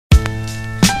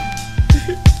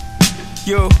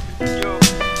Yo, yo,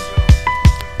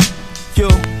 yo,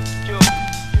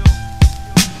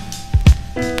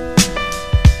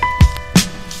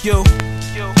 yo,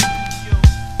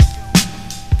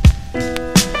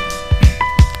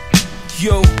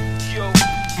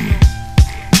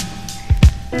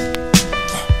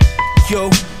 yo,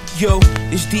 yo,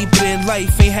 it's deeper than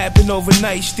life, ain't happen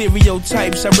overnight.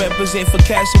 Stereotypes I represent for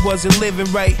cash that wasn't living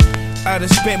right. I done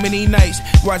spent many nights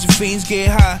watching fiends get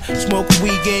high, smoking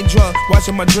weed, getting drunk,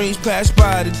 watching my dreams pass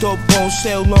by. The dope gon'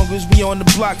 sell long as we on the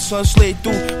block. Son slid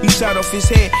through, we shot off his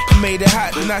head and made it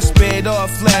hot, and I sped off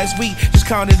last week. Just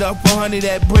counted up 100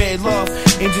 that bread loft,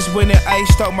 and just when the ice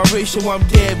start my ratio, I'm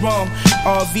dead wrong.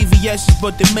 All VVS's,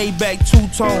 but the Maybach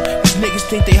two-tone. These niggas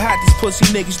think they hot, these pussy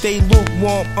niggas they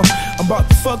lukewarm. I'm about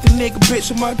to fuck a nigga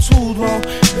bitch with my tools on.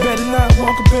 Better not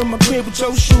walk up in my crib with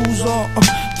your shoes on.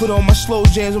 Put on my slow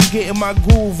jams, I'm getting my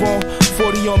groove on.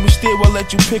 40 on me still, I'll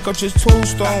let you pick up just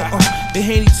tombstone. The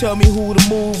Handy tell me who to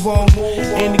move on.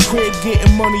 In the crib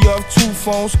getting money off 2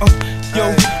 phones. Yo,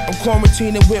 I'm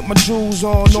quarantining with my jewels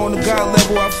on. On the God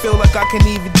level, I feel like I can't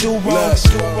even do wrong.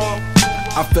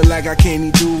 I feel like I can't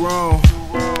even do wrong.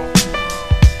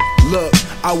 Look,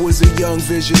 I was a young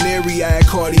visionary, I had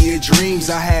Cartier dreams.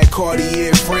 I had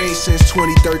Cartier frames since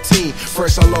 2013.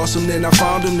 First I lost them, then I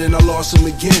found them, then I lost them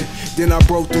again. Then I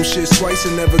broke them shits twice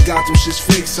and never got them shits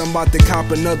fixed. I'm about to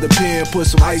cop another pen, put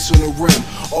some ice on the rim.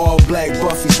 All black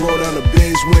Buffies roll down the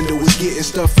Benz window. It's getting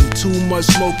stuffy, too much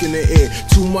smoke in the air.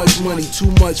 Too much money,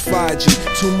 too much 5G,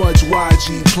 too much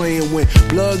YG playing. When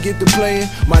blood get to playing,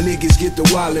 my niggas get to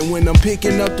wildin'. When I'm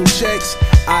picking up them checks,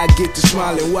 I get to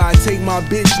smiling. Where I take my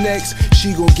bitch next,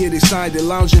 she gon' get excited.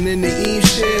 Lounging in the Eve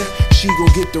share, she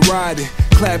gon' get the riding.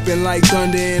 Clapping like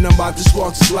thunder and I'm about to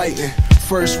spark this lightning.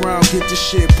 First round, get the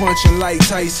shit punching like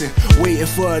Tyson. Waiting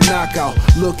for a knockout,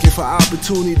 looking for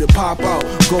opportunity to pop out.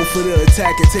 Go for the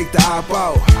attack and take the op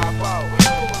out.